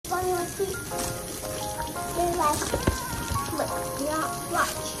see. They're like, look, y'all,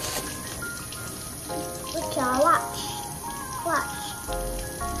 watch. Look, y'all, watch. Watch.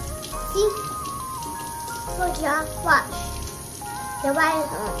 See? Look, y'all, watch. They're right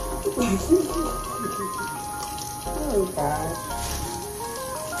on. Oh, gosh.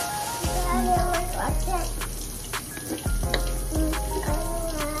 Watch that.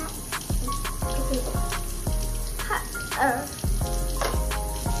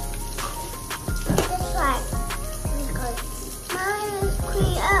 This way. Because mine is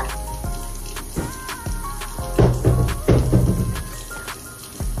clean up.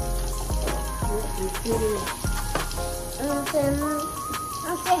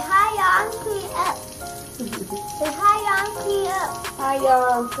 I'll say hi, y'all. I'm clean up. Say hi, y'all. I'm clean up. Hi,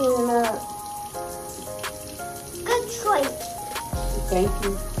 y'all. I'm cleaning up. Good choice. Thank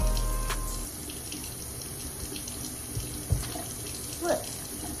you. Look.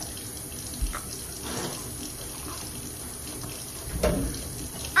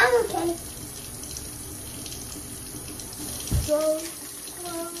 I'm okay. Go.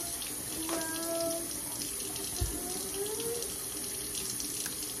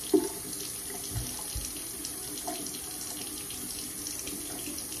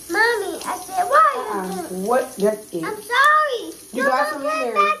 Mommy, I said, why are you doing What? That's it. I'm sorry. You Don't got some in put it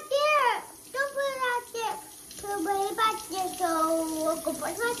there. back there. Don't put it out there. Put it back there so we'll go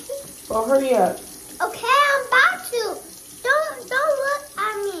brush my teeth. Well, hurry up. Okay, I'm about to. Don't look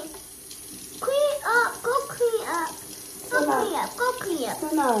at me. Clean up. Go clean up. Go clean up. Go clean up.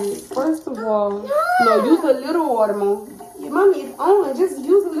 Tonight, first of all, No. use a little water, Mom. Your mommy is on. Just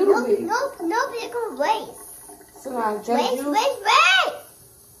use a little bit. Nope, they're gonna waste. Tonight, just Wait.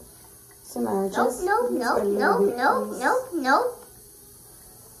 Tonight, Nope, just nope. use a little bit, please.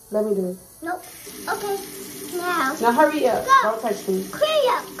 Let me do it. Nope. Okay. Now. Now hurry up. Go. Don't touch me. Clean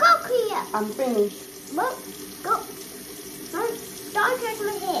up. Go clean up. I'm finished. Look. Go. Don't touch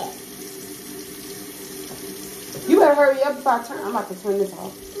my hair. You better hurry up before I turn. I'm about to turn this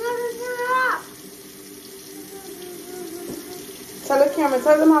off. No. Tell the camera.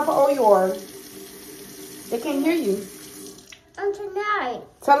 Tell them how old you are. They can't hear you. I'm tonight.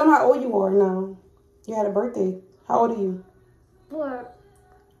 Tell them how old you are now. You had a birthday. How old are you? 4.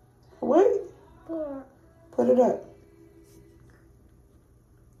 What? 4. Put it up.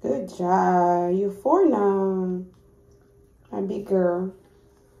 Good job. You're 4 now. My big girl.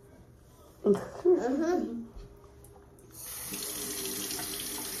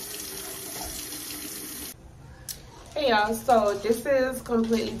 Hey y'all, so this is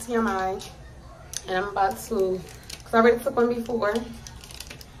completely TMI. And I'm about to, because I already took one before.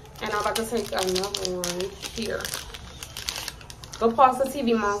 And I'm about to take another one here. Go pause the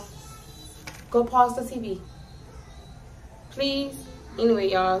TV, Mom. Go pause the TV. Please. Anyway,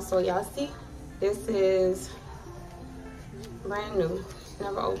 y'all, so y'all see, this is brand new.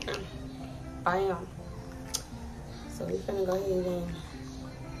 Never opened by him. So we're finna go ahead and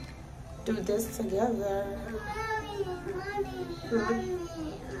do this together. Mommy.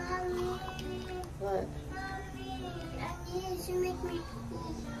 What? I need you to make me pee.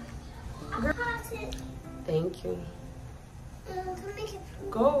 I got it. Thank you. Come make it pee.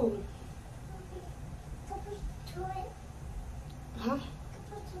 Go. Put the toilet. Huh?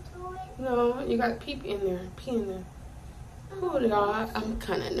 Put the toilet. No, you got peep in there. Pee in there. Oh, y'all, I'm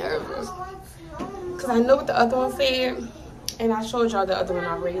kind of nervous. Because I know what the other one said. And I showed y'all the other one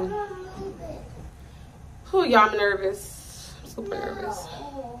already. Oh, y'all, I'm nervous. I'm super nervous.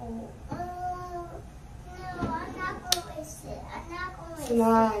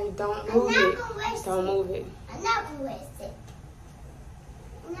 Tonight, don't move it. Don't move it. I'm not gonna waste it.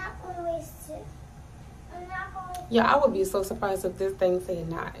 I'm not gonna waste it. I'm not gonna waste it. Yeah, I would be so surprised if this thing said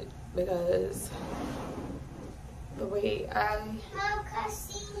not. Because the way Mom, can I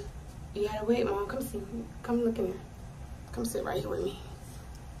see? You gotta wait, Mom. Come see. Come look in there. Come sit right here with me.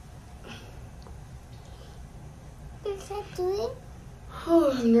 Can I do it?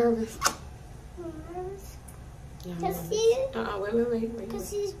 Oh, I'm nervous. I'm nervous. Yeah, I'm Can I nervous. see it? Wait. Can I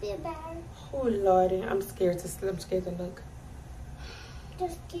see this bit bad? Oh, Lordy. I'm scared to look.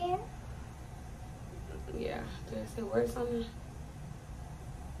 Just scared? Yeah. Did I say words on there?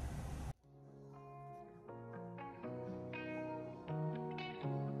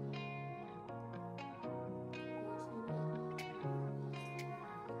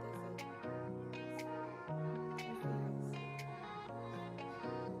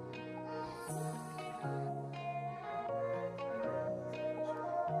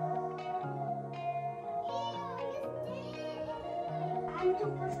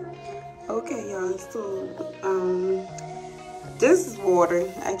 Okay, y'all, so this is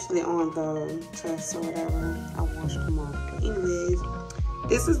water actually on the test or whatever. I washed them off. But anyways,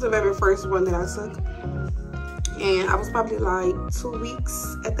 this is the very first one that I took. And I was probably like 2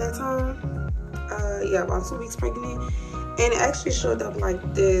 weeks at that time. Yeah, about 2 weeks pregnant. And it actually showed up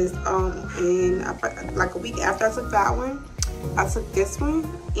like this. And like a week after I took that one, I took this one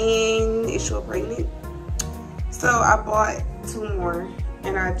and it showed pregnant. So I bought 2 more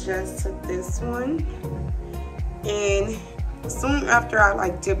and I just took this one. And soon after I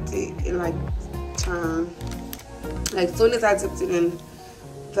like dipped it, it like turned. Like soon as I dipped it in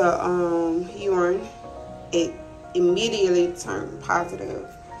the urine, it immediately turned positive.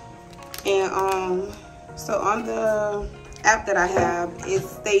 And so on the app that I have, it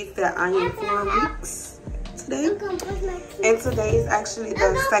states that I am 4 weeks today. And today is actually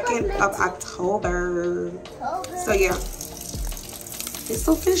the 2nd of October. So yeah, it's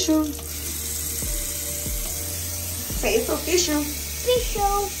official. Say it's official.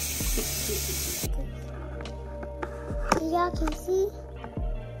 Official. Y'all can see.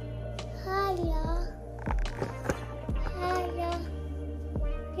 Hi y'all. Hi y'all.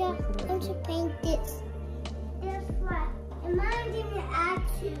 Yeah, I'm just paint this. Guess what? Am I gonna add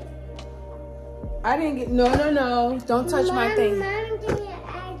to? I didn't get no. Don't touch my thing. Mom gonna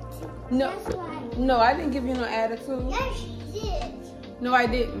add to. No. That's why. No, I didn't give you no attitude. Yes, she did. No, I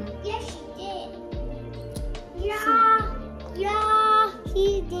didn't. Yes, she did. Yeah,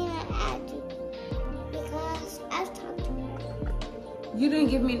 he didn't add to because I talked to her. You didn't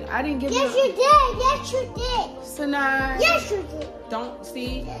give me. I didn't give Yes, you. you did. Yes, you did. So now. Yes, you did. Don't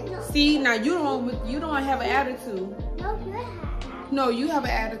see. No. See now you don't have an attitude. No, you have. No, you have an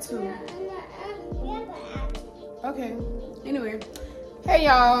attitude. You have an attitude. Okay. Anyway, hey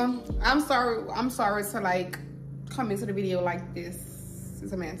y'all. I'm sorry to like come into the video like this.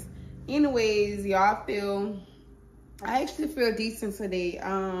 It's a mess. Anyways, y'all I actually feel decent today.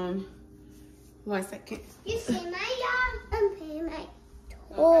 1 second. You see my y'all? I'm paying my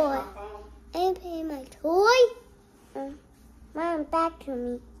toy. I'm paying my toy. Mom, back to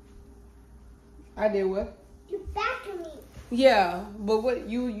me. I did what? You back to me. Yeah, but what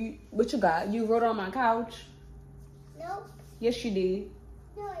you got? You wrote on my couch? Nope. Yes, you did.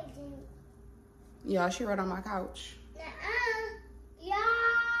 No, I didn't. Yeah, she wrote on my couch.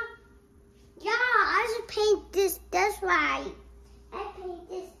 Yeah, I should paint this. That's right. I paint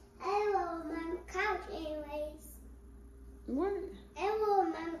this. I will on my couch anyways. What? I will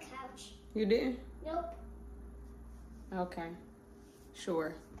on my couch. You didn't? Nope. Okay.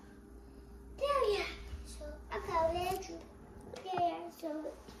 Sure. There, yeah. So I got let you. Yeah, so.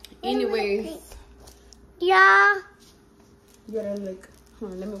 Anyways. Yeah. You gotta look.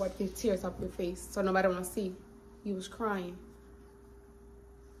 Hold on, let me wipe the tears off your face so nobody wanna see. You was crying.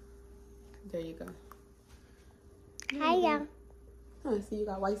 There you go. Hiya. See, you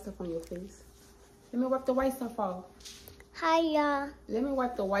got white stuff on your face. Let me wipe the white stuff off. Hiya. Let me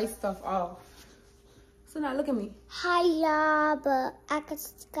wipe the white stuff off. So now look at me. Hiya, but I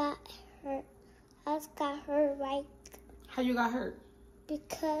just got hurt. I just got hurt right How you got hurt?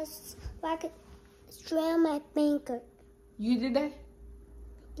 because I could strain my finger. You did that?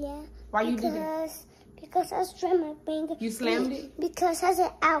 Yeah. Why you did that? Because I strained my finger. You slammed it? Because I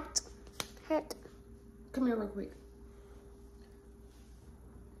said out. Hurt. Come here real quick.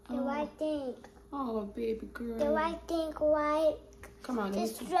 The right thing. Oh, baby girl. The right thing, right? Come on.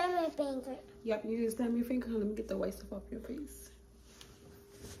 Just strain my finger. Yep, you just slam your finger. Let me get the white stuff off your face.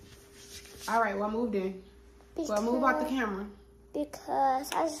 All right, well, move then. Well, move out the camera.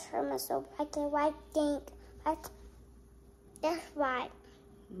 Because I just hurt myself. I can right thing. That's right.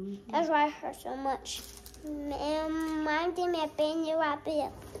 That's why it hurt so much. And mine did my finger right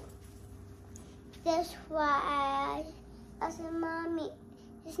there. That's why I said, Mommy,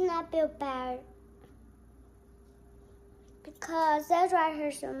 it's not feel bad. Because that's why it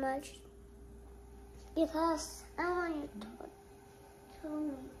hurt so much. Because I want you to tell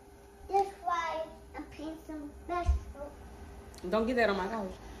me. That's why I'm paying some special. Don't get that on my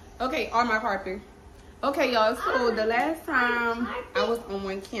couch. Okay, on my carpet. Okay, y'all, so the last time I was on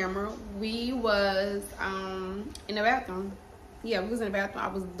one camera, we was in the bathroom. Yeah, we was in the bathroom. I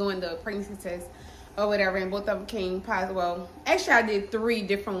was doing the pregnancy test or whatever, and both of them came positive. Well, actually, I did 3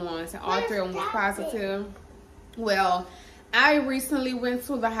 different ones, and all 3 of them was positive. Well, I recently went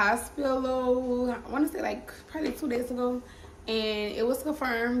to the hospital, I want to say like probably 2 days ago, and it was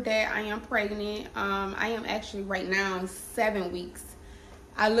confirmed that I am pregnant. I am actually right now 7 weeks.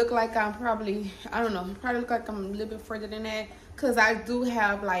 I look like I'm probably, I don't know, probably look like I'm a little bit further than that, because I do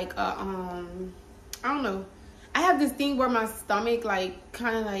have like a, I don't know, I have this thing where my stomach like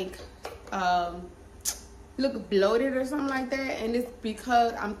kind of like look bloated or something like that, and it's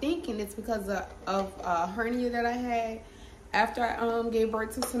because I'm thinking it's because of a hernia that I had after I gave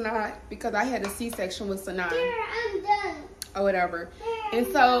birth to Sanaa, because I had a C-section with Sanaa. I'm done. Or whatever. And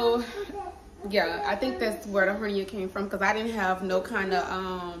so yeah, I think that's where the hernia came from, because I didn't have no kind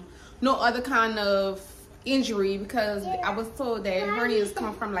of no other kind of injury, because I was told that hernias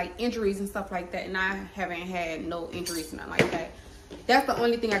come from like injuries and stuff like that, and I haven't had no injuries, nothing like that. That's the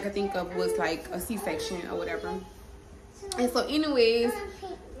only thing I could think of was like a C-section or whatever. And so anyways,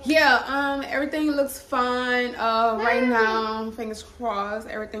 yeah, everything looks fine right now. Fingers crossed,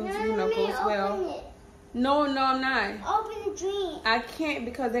 everything goes well. No, I'm not. Open the drink. I can't,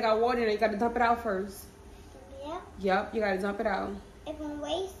 because they got water in it. You got to dump it out first. Yep. Yep, you got to dump it out. It's gonna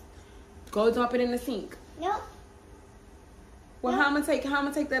waste. Go dump it in the sink. Nope. Well, how I'm gonna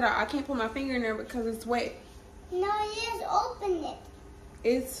take that out? I can't put my finger in there because it's wet. No, just open it.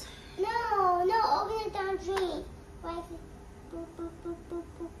 It's no, open it down drink. Like boop, boop, boop, boop,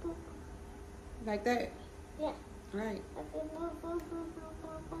 boop, boop. Like that. Yeah. Right. Okay, boop, boop, boop,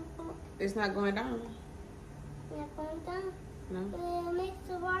 boop, boop, boop. It's not going down. Not going down. No. It'll mix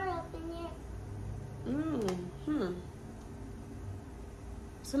the water up in there.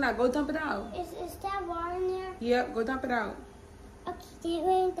 So now go dump it out. Is that water in there? Yep, go dump it out. Okay, stay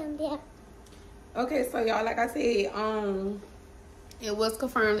right down there. Okay, so y'all, like I said, it was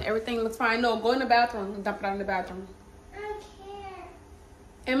confirmed. Everything looks fine. No, go in the bathroom. Dump it out in the bathroom. I don't care.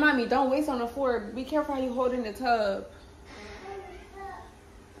 And mommy, don't waste on the floor. Be careful how you hold in the tub.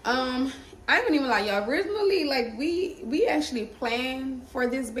 I ain't even like y'all. Originally, like we actually planned for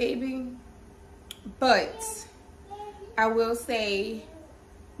this baby, but I will say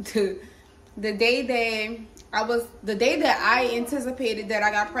the day that I anticipated that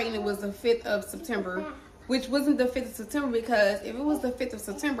I got pregnant was the 5th of September, which wasn't the 5th of September, because if it was the 5th of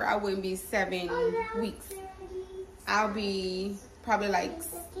September, I wouldn't be 7 weeks. I'll be probably like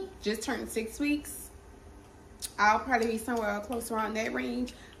just turned 6 weeks. I'll probably be somewhere close around that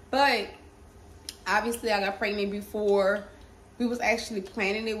range. But obviously I got pregnant before we was actually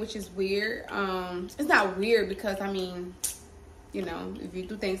planning it, which is weird. It's not weird, because I mean, if you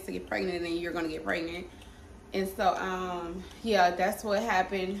do things to get pregnant, then you're gonna get pregnant. And so yeah, that's what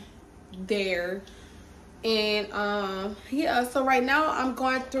happened there. And yeah, so right now I'm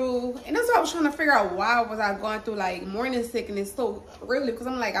going through, and that's what I was trying to figure out, why was I going through like morning sickness so early, because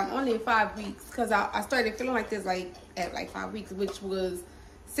I'm only 5 weeks, because I started feeling like this like at like 5 weeks, which was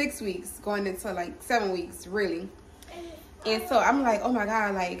 6 weeks going into like 7 weeks really. And so I'm like, oh my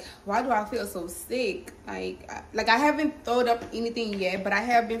God, like, why do I feel so sick? Like I haven't thrown up anything yet, but I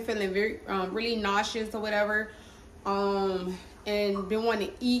have been feeling very really nauseous or whatever, and been wanting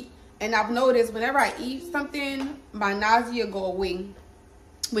to eat. And I've noticed whenever I eat something, my nausea go away,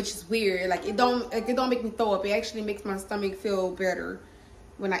 which is weird. Like it don't make me throw up. It actually makes my stomach feel better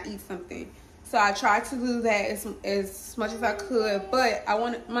when I eat something. So I tried to do that as much as I could, but I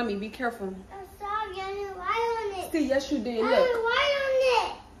want to, mommy, be careful. I'm sorry, I didn't write on it. See, yes you did. I Look. didn't write on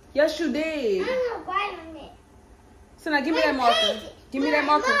it. Yes you I did. didn't write on it. So now give me that marker. Give me that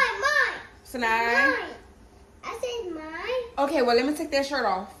marker. Mine. So now. Mine. I said mine. Okay, well let me take that shirt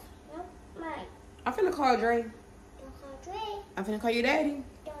off. Nope, mine. I'm finna call Dre. Don't call Dre. I'm finna call your daddy.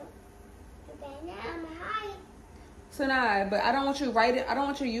 Don't. Okay, now I'm high. So now, but I don't want you writing. I don't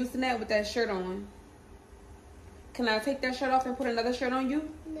want you using that with that shirt on. Can I take that shirt off and put another shirt on you?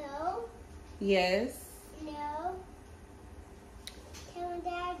 No. Yes. No. Tell my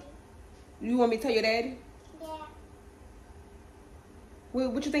daddy. You want me to tell your daddy? Yeah.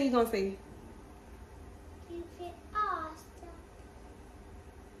 What you think he's gonna say? You feel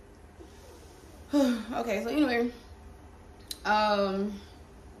awesome. Okay, so anyway,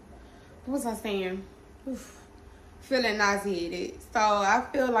 what was I saying? Oof. Feeling nauseated. So I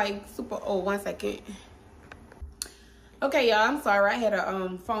feel like super. Oh, 1 second. Okay, y'all. I'm sorry. I had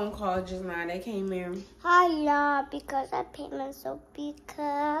a phone call just now. They came in. Hi, y'all. Because I paid myself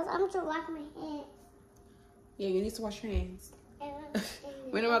because I'm to wash my hands. Yeah, you need to wash your hands.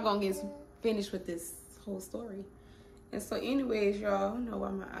 When am I gonna get finished with this whole story? And so, anyways, y'all, I don't know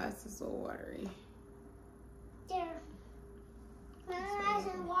why my eyes are so watery. There. My eyes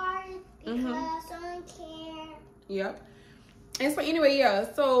are watery because I don't care. Yep. And so anyway,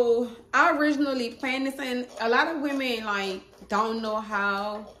 yeah, so I originally planned this, and a lot of women like don't know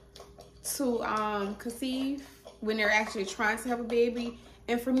how to conceive when they're actually trying to have a baby.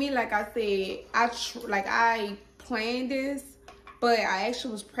 And for me, like I said, I planned this, but I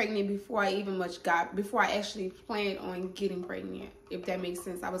actually was pregnant before I actually planned on getting pregnant, if that makes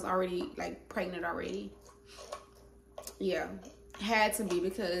sense. I was already like pregnant already. Yeah. Had to be,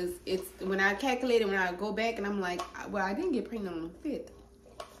 because it's when I calculated, when I go back and I'm like, well, I didn't get pregnant on the 5th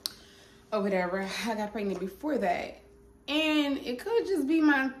or whatever. I got pregnant before that. And it could just be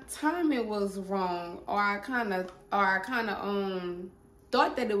my timing was wrong, or I kind of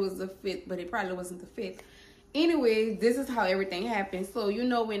thought that it was the 5th, but it probably wasn't the 5th. Anyway, this is how everything happens. So you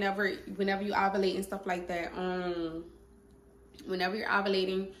know, whenever you ovulate and stuff like that, whenever you're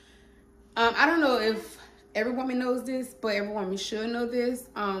ovulating, I don't know if every woman knows this, but every woman should know this.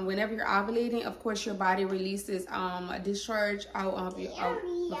 Whenever you're ovulating, of course, your body releases a discharge out of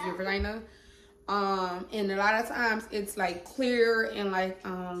your vagina. And a lot of times it's like clear and like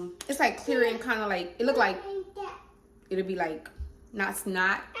it's like clear and kind of like, it look like it'll be like not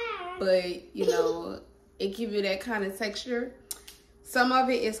snot, but you know, it gives you that kind of texture. Some of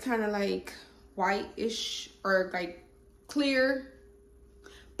it is kind of like whitish or like clear,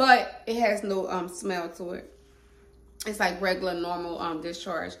 but it has no smell to it. It's like regular normal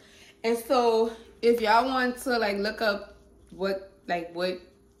discharge. And so if y'all want to like look up what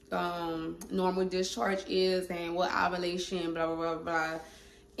normal discharge is and what ovulation, blah blah blah blah,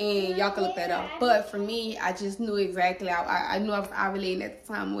 and y'all can look that up. But for me, I just knew exactly. I knew I was ovulating at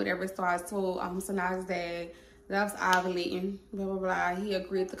the time, whatever. So I told Sanaa's dad that I was ovulating, blah blah blah. He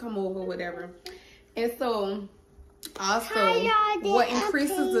agreed to come over, whatever. And so also, what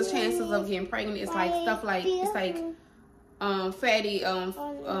increases the chances of getting pregnant is like stuff like, it's like fatty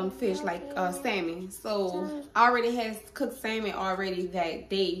fish, like salmon. So I already had cooked salmon already that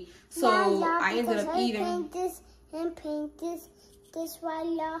day, so I ended up eating this and paint this right,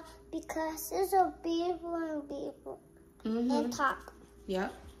 y'all, because it's so beautiful and beautiful. And top.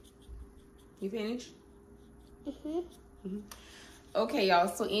 Yep. You finished? Okay, y'all.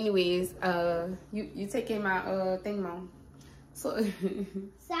 So anyways, you taking my thing, Mom. So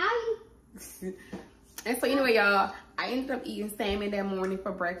sorry. And so anyway, y'all, I ended up eating salmon that morning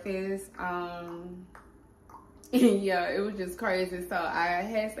for breakfast. Yeah, it was just crazy. So I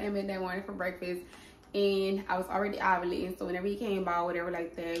had salmon that morning for breakfast, and I was already ovulating. So whenever he came by, whatever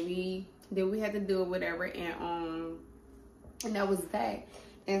like that, we had to do it, whatever, and that was that.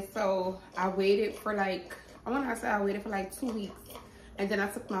 And so I waited for like, I waited for like 2 weeks, and then I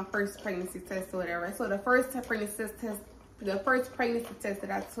took my first pregnancy test or whatever. So the first pregnancy test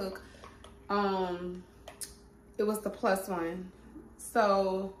that I took, it was the +1.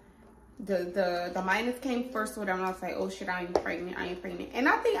 So the minus came first, so then I was like, oh shit, I ain't pregnant. And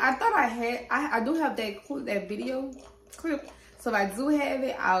I thought I do have that video clip. So if I do have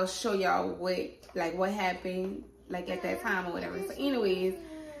it, I'll show y'all what happened like at that time or whatever. So anyways,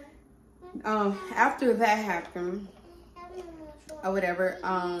 after that happened or whatever,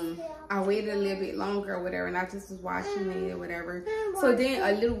 I waited a little bit longer or whatever, and I just was watching it or whatever. So then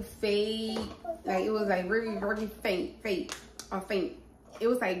a little fade, like it was like really, really faint. It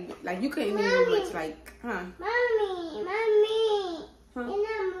was like you couldn't hear me much, like, huh? Mommy. Huh? In the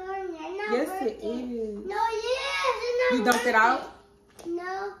morning, Yes, it is. No, yes, You dumped it out?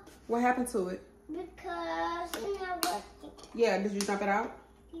 No. What happened to it? Because it's not working. Yeah, did you dump it out?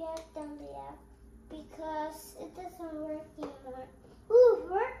 Yeah, dump it out. Because it doesn't work anymore. Ooh,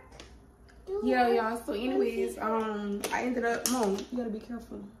 work. Yeah, y'all. So anyways, I ended up, Mom, you gotta be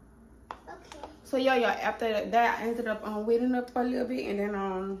careful. Okay. So y'all, after that, I ended up waiting up for a little bit, and then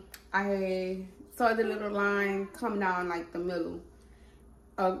I saw the little line come down like the middle.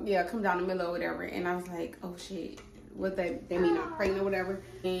 Come down the middle or whatever, and I was like, oh shit, what that mean I'm pregnant or whatever.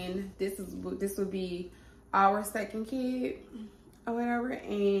 And this would be our second kid or whatever,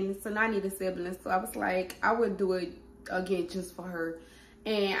 and so now I need a sibling. So I was like, I would do it again just for her.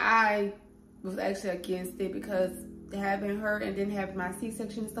 And I was actually against it because having her and then having my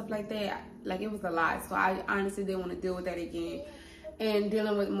C-section and stuff like that, like it was a lot. So I honestly didn't want to deal with that again. And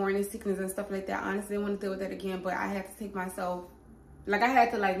dealing with morning sickness and stuff like that, I honestly didn't want to deal with that again. But I had to take myself, like I had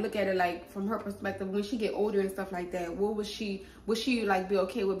to like look at it like from her perspective. When she get older and stuff like that, what would she like be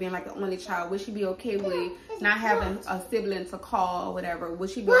okay with being like the only child? Would she be okay with not having a sibling to call or whatever? Would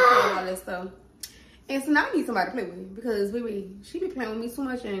she be okay with all that stuff? And so now I need somebody to play with, because she be playing with me too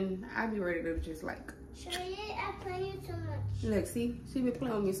much, and I be ready to just like. I play you too much. Look, see, she be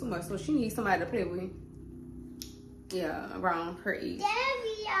playing with me so much, so she needs somebody to play with. Yeah, around her age.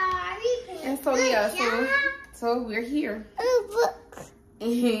 And so yeah, so we're here. Oh, look.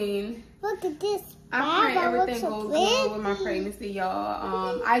 And Look at this. I'm praying everything goes good with my pregnancy,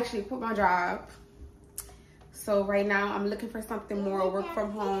 y'all. I actually quit my job. So right now I'm looking for something more, work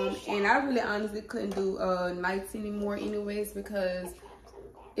from home, and I really honestly couldn't do nights anymore anyways, because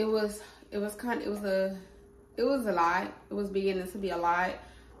it was a lot. It was beginning to be a lot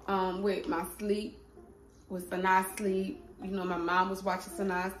with my sleep, with Sanaa's sleep, you know, my mom was watching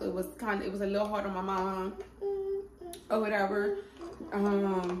tonight, so it was a little hard on my mom or whatever.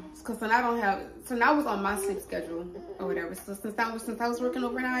 Cause Sanaa was on my sleep schedule or whatever. So since I was working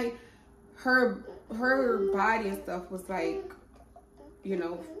overnight, her body and stuff was like, you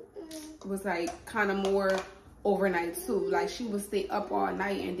know, was like kind of more overnight too. Like she would stay up all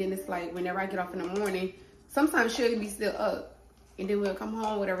night, and then it's like whenever I get off in the morning, sometimes she'll be still up, and then we'll come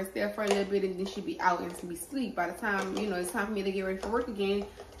home, whatever, stay up for a little bit, and then she'll be out and be asleep. By the time, you know, it's time for me to get ready for work again,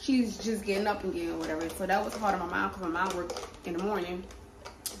 she's just getting up again or whatever. So that was hard on my mom, because my mom worked in the morning.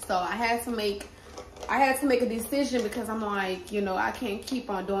 So I had to make a decision, because I'm like, you know, I can't keep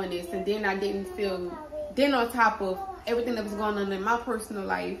on doing this. And then I didn't feel, then on top of everything that was going on in my personal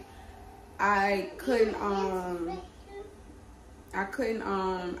life, I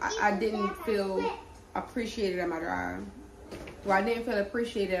didn't feel appreciated at my job. Well, I didn't feel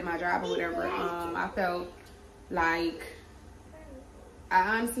appreciated at my job or whatever. I felt like,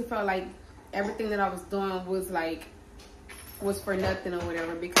 I honestly felt like everything that I was doing was for nothing or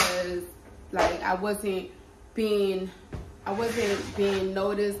whatever, because like I wasn't being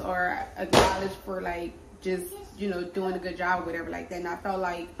noticed or acknowledged for like just, you know, doing a good job or whatever like that. And I felt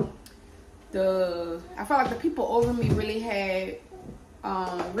like the people over me really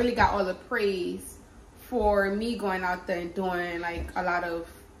got all the praise for me going out there and doing like a lot of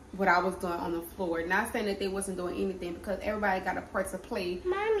what I was doing on the floor. Not saying that they wasn't doing anything, because everybody got a part to play.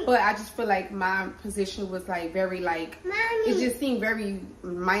 Mommy. But I just feel like my position was like very like, Mommy. It just seemed very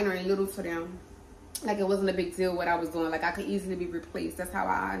minor and little to them. Like it wasn't a big deal what I was doing. Like I could easily be replaced. That's how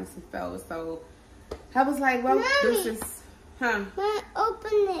I honestly felt. So I was like, well, Mommy. This is, huh?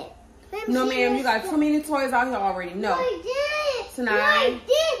 Open it. No, ma'am, you got too many toys out here already. No. I did. Tonight. I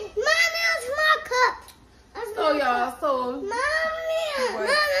did. Mommy, that's my cup. So y'all, so Mommy,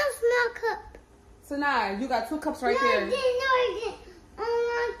 that's my cup. So now you got 2 cups right No, there. I didn't. I don't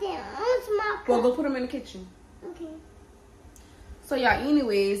want them. I want my cup. Well, go put them in the kitchen. Okay. So y'all,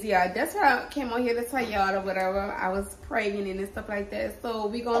 anyways, yeah, that's what I came on here to tell y'all or whatever. I was praying and stuff like that. So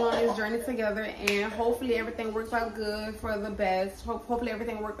we going on this journey together, and hopefully everything works out good for the best. Hopefully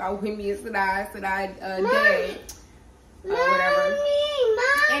everything worked out with me and Sadai dad. Whatever. Mommy.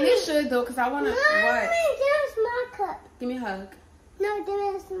 And it should though, because I want to. What? There's my cup. Give me a hug. No,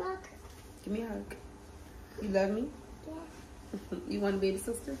 there's my cup. Give me a hug. You love me? Yeah. You want a baby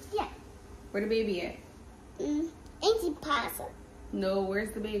sister? Yeah. Where the baby at? Auntie Possum. No,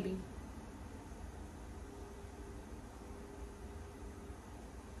 where's the baby?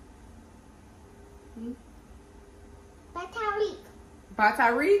 By Tyreek. By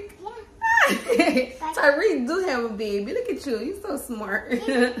Tyreek? Yeah. Tyreek do have a baby. Look at you. You're so smart.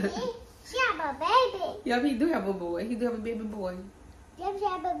 She have a baby. Yep, he do have a boy. He do have a baby boy. Yep, she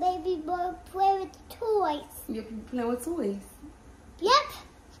have a baby boy play with toys. Yep, you playing with toys. Yep.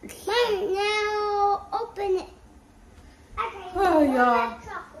 Mom, now open it. Okay. Oh, y'all.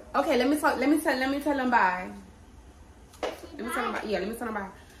 Okay, let me tell them bye. Let me tell them bye. Yeah, let me tell them bye.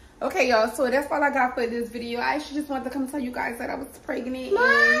 Okay, y'all. So that's all I got for this video. I actually just wanted to come tell you guys that I was pregnant. Mommy.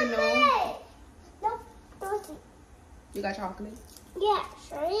 And, you know. Nope. You got chocolate? Yeah,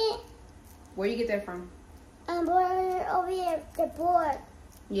 sure. Where you get that from? Over here, the board.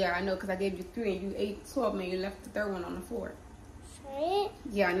 Yeah, I know, because I gave you 3 and you ate 2 of them and you left the 3rd one on the floor. Sure.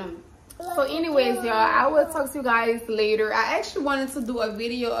 Yeah, I know. So anyways, y'all, I will talk to you guys later. I actually wanted to do a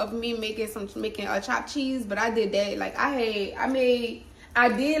video of me making a chopped cheese, but I did that. Like I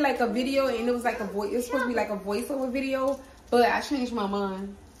did like a video, and it was like it's supposed to be like a voiceover video, but I changed my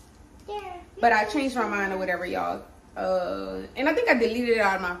mind. But I changed my mind or whatever, y'all. And I think I deleted it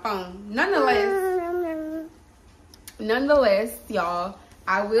out of my phone. Nonetheless, y'all,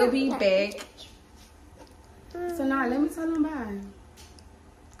 I will be back. So now let me tell them bye.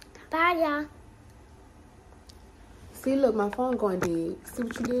 Bye, y'all. See, look, my phone going dead. See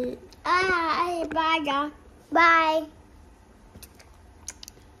what you did? Bye, y'all. Bye.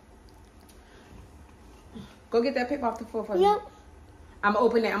 Go get that paper off the floor for me. Yep. I'm gonna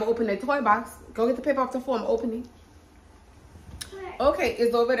open that toy box. Go get the paper off the floor. I'm opening. Okay,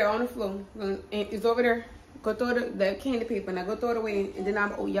 it's over there on the floor. It's over there. Go throw the candy paper. Now go throw it away, and then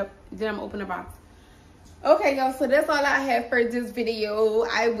I'm open the box. Okay, y'all. So that's all I have for this video.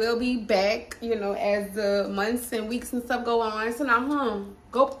 I will be back, you know, as the months and weeks and stuff go on. So now,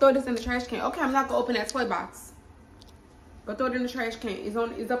 go throw this in the trash can. Okay, I'm not gonna open that toy box. Go throw it in the trash can. It's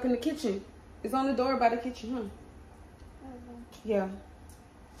up in the kitchen. It's on the door by the kitchen, Yeah.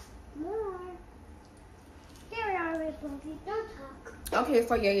 More. There are responses. Don't talk. Okay,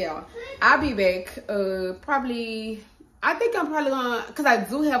 so yeah, y'all. I'll be back. Probably. I think I'm probably gonna, cause I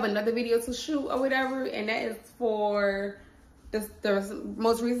do have another video to shoot or whatever, and that is for the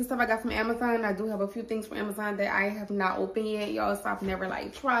most recent stuff I got from Amazon. I do have a few things from Amazon that I have not opened yet, y'all. So I've never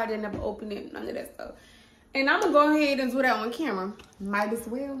like tried it, never opened it, none of that stuff. And I'm gonna go ahead and do that on camera. Might as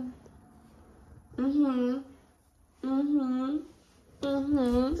well.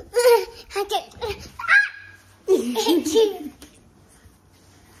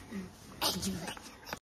 Okay.